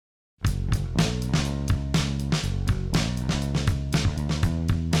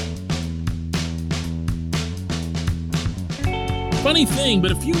Funny thing,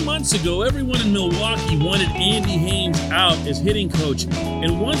 but a few months ago, everyone in Milwaukee wanted Andy Haynes out as hitting coach.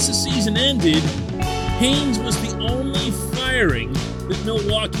 And once the season ended, Haynes was the only firing that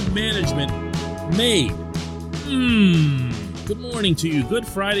Milwaukee management made. Good morning to you. Good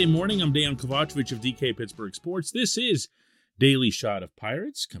Friday morning. I'm Dan Kovacevic of DK Pittsburgh Sports. This is Daily Shot of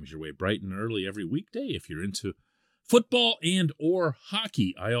Pirates. Comes your way bright and early every weekday if you're into football and or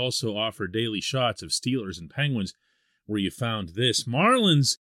hockey. I also offer daily shots of Steelers and Penguins, where you found this.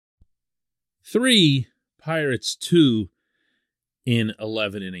 Marlins 3, Pirates 2 in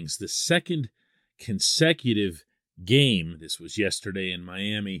 11 innings. The second consecutive game, this was yesterday in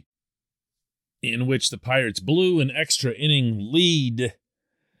Miami, in which the Pirates blew an extra inning lead.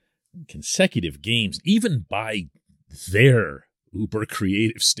 Consecutive games, even by their uber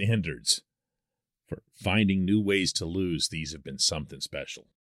creative standards for finding new ways to lose, these have been something special.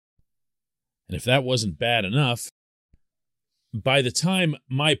 And if that wasn't bad enough, by the time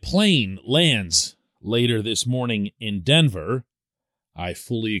my plane lands later this morning in Denver, I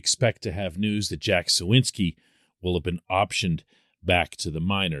fully expect to have news that Jack Suwinski will have been optioned back to the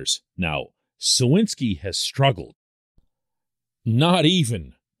minors. Now, Suwinski has struggled. Not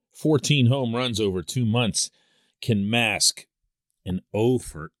even 14 home runs over 2 months can mask an 0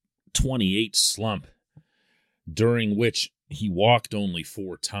 for 28 slump, during which he walked only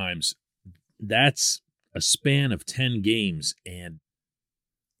 4 times. That's a span of 10 games, and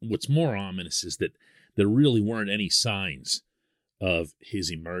what's more ominous is that there really weren't any signs of his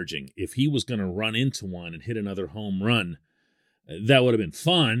emerging. If he was going to run into one and hit another home run, that would have been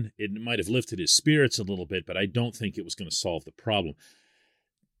fun. It might have lifted his spirits a little bit, but I don't think it was going to solve the problem.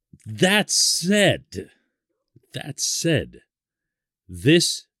 That said,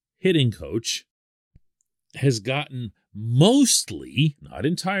 this hitting coach has gotten mostly, not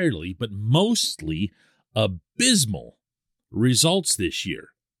entirely, but mostly abysmal results this year.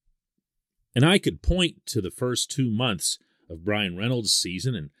 And I could point to the first 2 months of Brian Reynolds'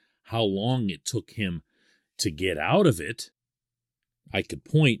 season and how long it took him to get out of it. I could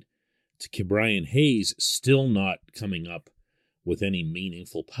point to Ke'Bryan Hayes still not coming up with any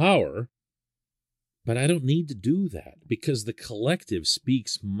meaningful power, but I don't need to do that because the collective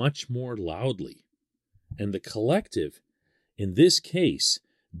speaks much more loudly. And the collective, in this case,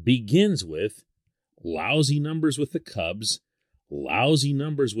 begins with lousy numbers with the Cubs, lousy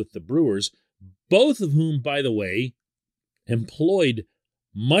numbers with the Brewers, both of whom, by the way, employed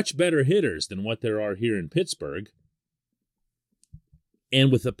much better hitters than what there are here in Pittsburgh.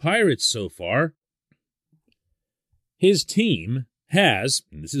 And with the Pirates so far, his team has,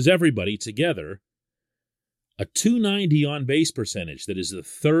 and this is everybody together, a .290 on-base percentage that is the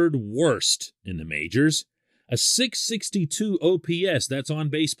third worst in the majors, a .662 OPS, that's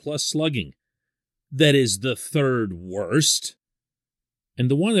on-base plus slugging, that is the third worst,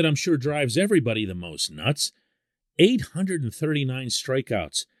 and the one that I'm sure drives everybody the most nuts, 839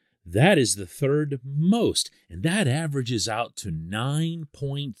 strikeouts. That is the third most, and that averages out to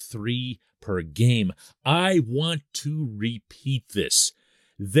 9.3 per game. I want to repeat this.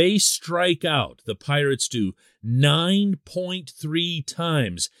 They strike out, the Pirates do, 9.3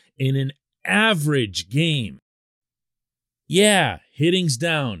 times in an average game. Yeah, hitting's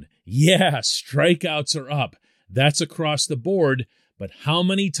down. Yeah, strikeouts are up. That's across the board, but how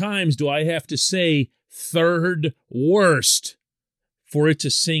many times do I have to say third worst for it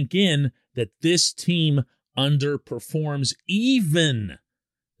to sink in that this team underperforms even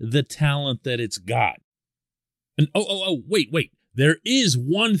the talent that it's got? And wait. There is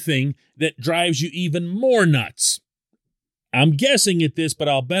one thing that drives you even more nuts. I'm guessing at this, but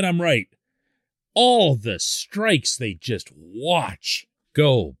I'll bet I'm right. All the strikes they just watch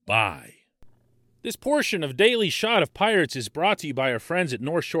go by. This portion of Daily Shot of Pirates is brought to you by our friends at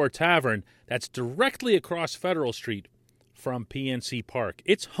North Shore Tavern. That's directly across Federal Street from PNC Park.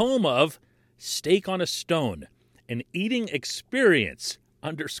 It's home of Steak on a Stone, an eating experience,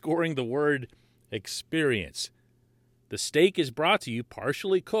 underscoring the word experience. The steak is brought to you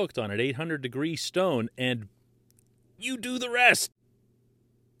partially cooked on an 800-degree stone, and you do the rest.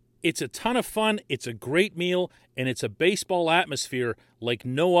 It's a ton of fun, it's a great meal, and it's a baseball atmosphere like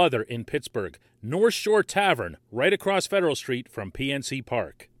no other in Pittsburgh. North Shore Tavern, right across Federal Street from PNC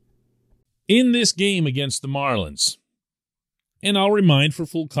Park. In this game against the Marlins, and I'll remind for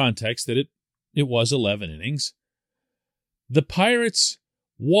full context that it was 11 innings, the Pirates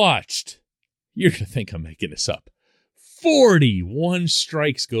watched, you're going to think I'm making this up, 41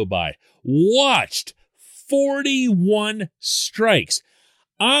 strikes go by. Watched 41 strikes.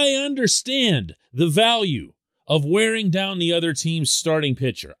 I understand the value of wearing down the other team's starting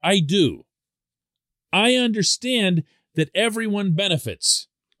pitcher. I do. I understand that everyone benefits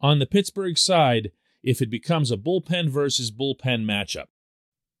on the Pittsburgh side if it becomes a bullpen versus bullpen matchup.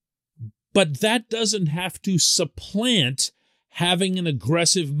 But that doesn't have to supplant having an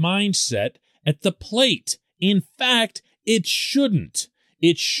aggressive mindset at the plate. In fact, it shouldn't.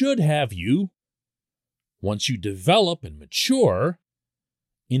 It should have you, once you develop and mature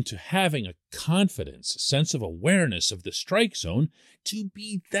into having a confidence, a sense of awareness of the strike zone, to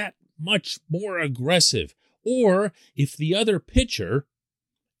be that much more aggressive. Or if the other pitcher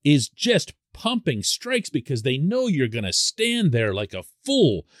is just pumping strikes because they know you're going to stand there like a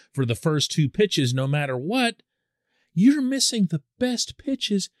fool for the first 2 pitches no matter what, you're missing the best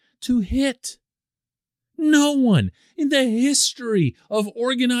pitches to hit. No one in the history of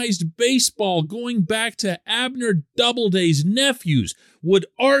organized baseball, going back to Abner Doubleday's nephews, would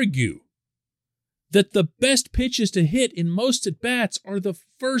argue that the best pitches to hit in most at-bats are the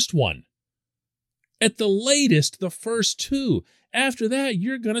first one. At the latest, the first 2. After that,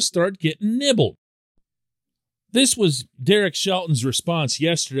 you're going to start getting nibbled. This was Derek Shelton's response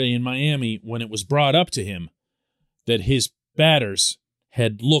yesterday in Miami when it was brought up to him that his batters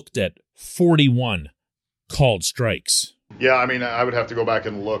had looked at 41 called strikes. Yeah, I mean, I would have to go back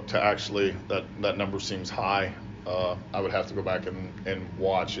and look to actually, that number seems high. I would have to go back and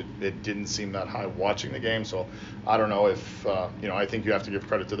watch. It didn't seem that high watching the game, so I don't know if, I think you have to give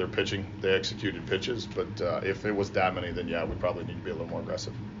credit to their pitching. They executed pitches, but if it was that many, then yeah, we probably need to be a little more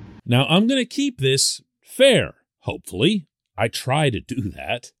aggressive. Now, I'm going to keep this fair, hopefully. I try to do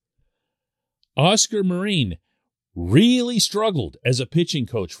that. Oscar Marin really struggled as a pitching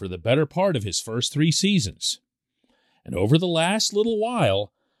coach for the better part of his first 3 seasons. And over the last little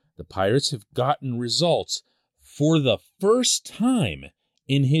while, the Pirates have gotten results for the first time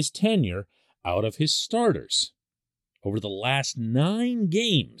in his tenure out of his starters. Over the last 9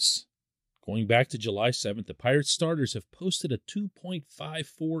 games, going back to July 7th, the Pirates starters have posted a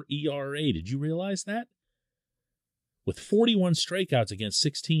 2.54 ERA. Did you realize that? With 41 strikeouts against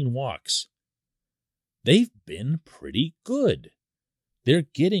 16 walks. They've been pretty good. They're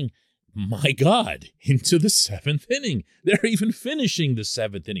getting, my God, into the 7th inning. They're even finishing the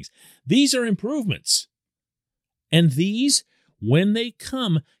 7th innings. These are improvements. And these, when they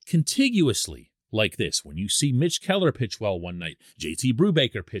come contiguously like this, when you see Mitch Keller pitch well one night, JT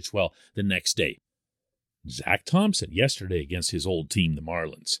Brubaker pitch well the next day, Zach Thompson yesterday against his old team, the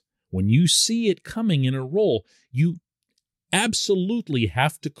Marlins, when you see it coming in a roll, you absolutely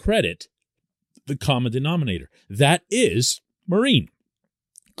have to credit the common denominator. That is Marin.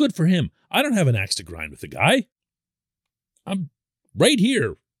 Good for him. I don't have an axe to grind with the guy. I'm right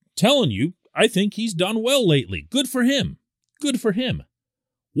here telling you, I think he's done well lately. Good for him. Good for him.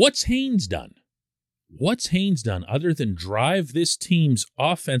 What's Haynes done? What's Haynes done other than drive this team's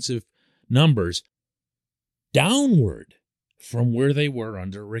offensive numbers downward from where they were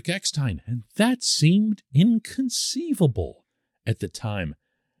under Rick Eckstein? And that seemed inconceivable at the time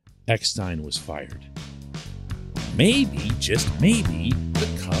Eckstein was fired. Maybe, just maybe,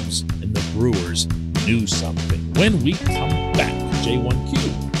 the Cubs and the Brewers knew something. When we come back,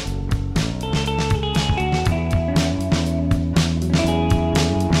 J1Q.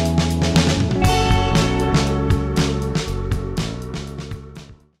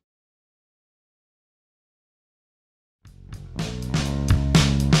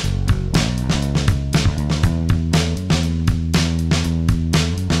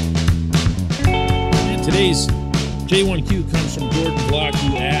 Today's J1Q comes from Jordan Block,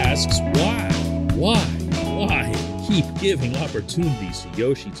 who asks, why keep giving opportunities to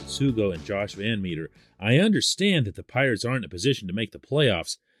Yoshi Tsutsugo and Josh Van Meter? I understand that the Pirates aren't in a position to make the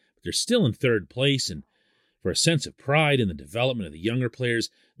playoffs, but they're still in 3rd place, and for a sense of pride in the development of the younger players,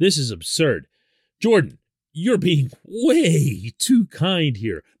 this is absurd. Jordan, you're being way too kind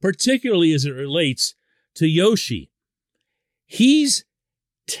here, particularly as it relates to Yoshi. He's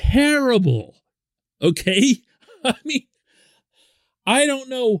terrible. Okay? I mean, I don't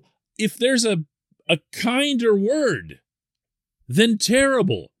know if there's a kinder word than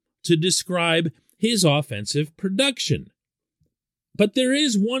terrible to describe his offensive production. But there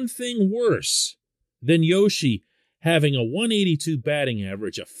is one thing worse than Yoshi having a 182 batting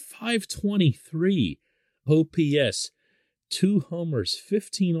average, a 523 OPS, 2 homers,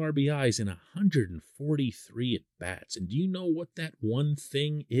 15 RBIs, and 143 at-bats. And do you know what that one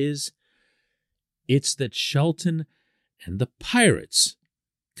thing is? It's that Shelton and the Pirates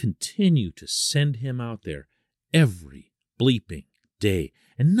continue to send him out there every bleeping day.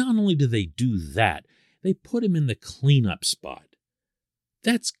 And not only do they do that, they put him in the cleanup spot.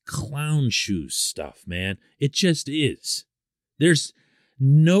 That's clown shoes stuff, man. It just is. There's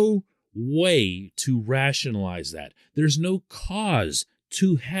no way to rationalize that. There's no cause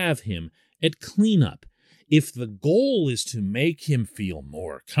to have him at cleanup. If the goal is to make him feel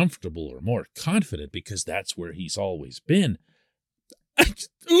more comfortable or more confident, because that's where he's always been,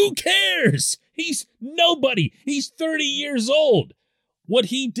 who cares? He's nobody. He's 30 years old. What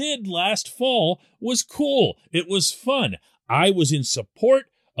he did last fall was cool. It was fun. I was in support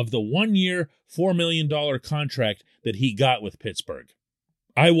of the 1-year, $4 million contract that he got with Pittsburgh.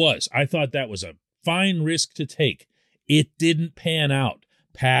 I was. I thought that was a fine risk to take. It didn't pan out.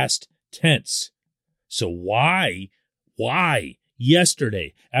 Past tense. So why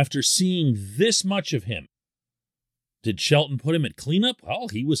yesterday, after seeing this much of him, did Shelton put him at cleanup? Well,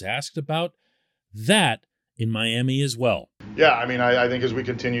 he was asked about that in Miami as well. Yeah, I mean, I think as we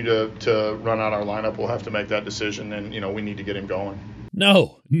continue to run out our lineup, we'll have to make that decision, and, we need to get him going.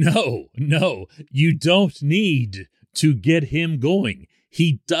 No. You don't need to get him going.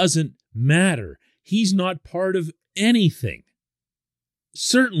 He doesn't matter. He's not part of anything.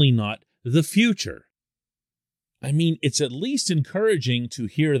 Certainly not the future. I mean, it's at least encouraging to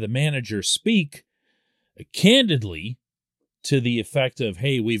hear the manager speak candidly to the effect of,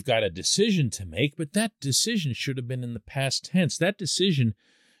 hey, we've got a decision to make, but that decision should have been in the past tense. That decision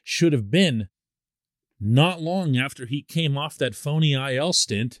should have been not long after he came off that phony IL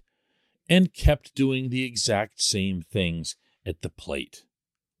stint and kept doing the exact same things at the plate.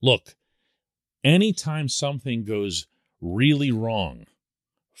 Look, anytime something goes really wrong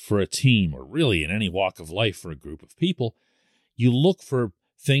for a team, or really in any walk of life for a group of people, you look for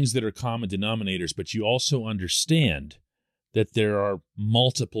things that are common denominators, but you also understand that there are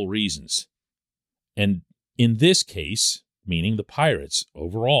multiple reasons. And in this case, meaning the Pirates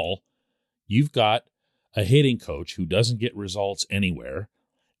overall, you've got a hitting coach who doesn't get results anywhere,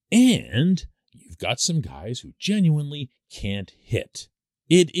 and you've got some guys who genuinely can't hit.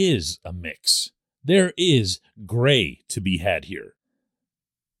 It is a mix. There is gray to be had here.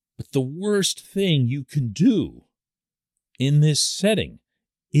 But the worst thing you can do in this setting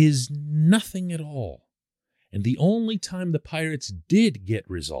is nothing at all. And the only time the Pirates did get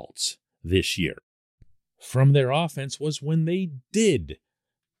results this year from their offense was when they did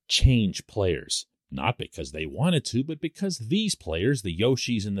change players. Not because they wanted to, but because these players, the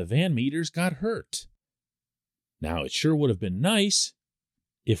Yoshis and the Van Meters, got hurt. Now, it sure would have been nice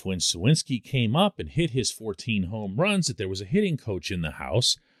if when Suwinski came up and hit his 14 home runs, that there was a hitting coach in the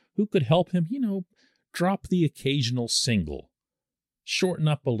house who could help him, drop the occasional single, shorten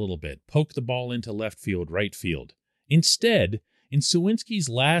up a little bit, poke the ball into left field, right field. Instead, in Suwinski's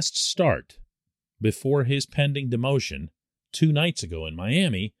last start, before his pending demotion 2 nights ago in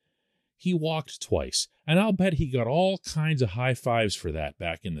Miami, he walked twice, and I'll bet he got all kinds of high fives for that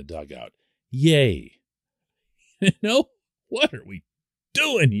back in the dugout. Yay. What are we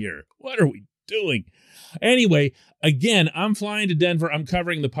doing here? What are we doing? Anyway, again, I'm flying to Denver. I'm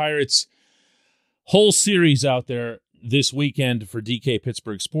covering the Pirates' whole series out there this weekend for DK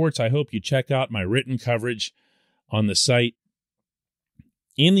Pittsburgh Sports. I hope you check out my written coverage on the site.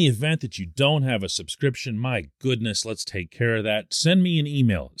 In the event that you don't have a subscription, my goodness, let's take care of that. Send me an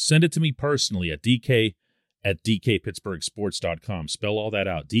email. Send it to me personally at dk@dkpittsburghsports.com. Spell all that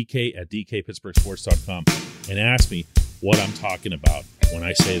out, dk@dkpittsburghsports.com, and ask me what I'm talking about when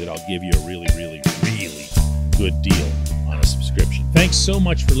I say that I'll give you a really, really, really good deal on a subscription. Thanks so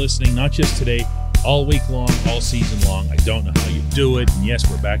much for listening, not just today, all week long, all season long. I don't know how you do it, and yes,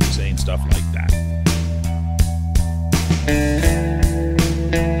 we're back to saying stuff like that.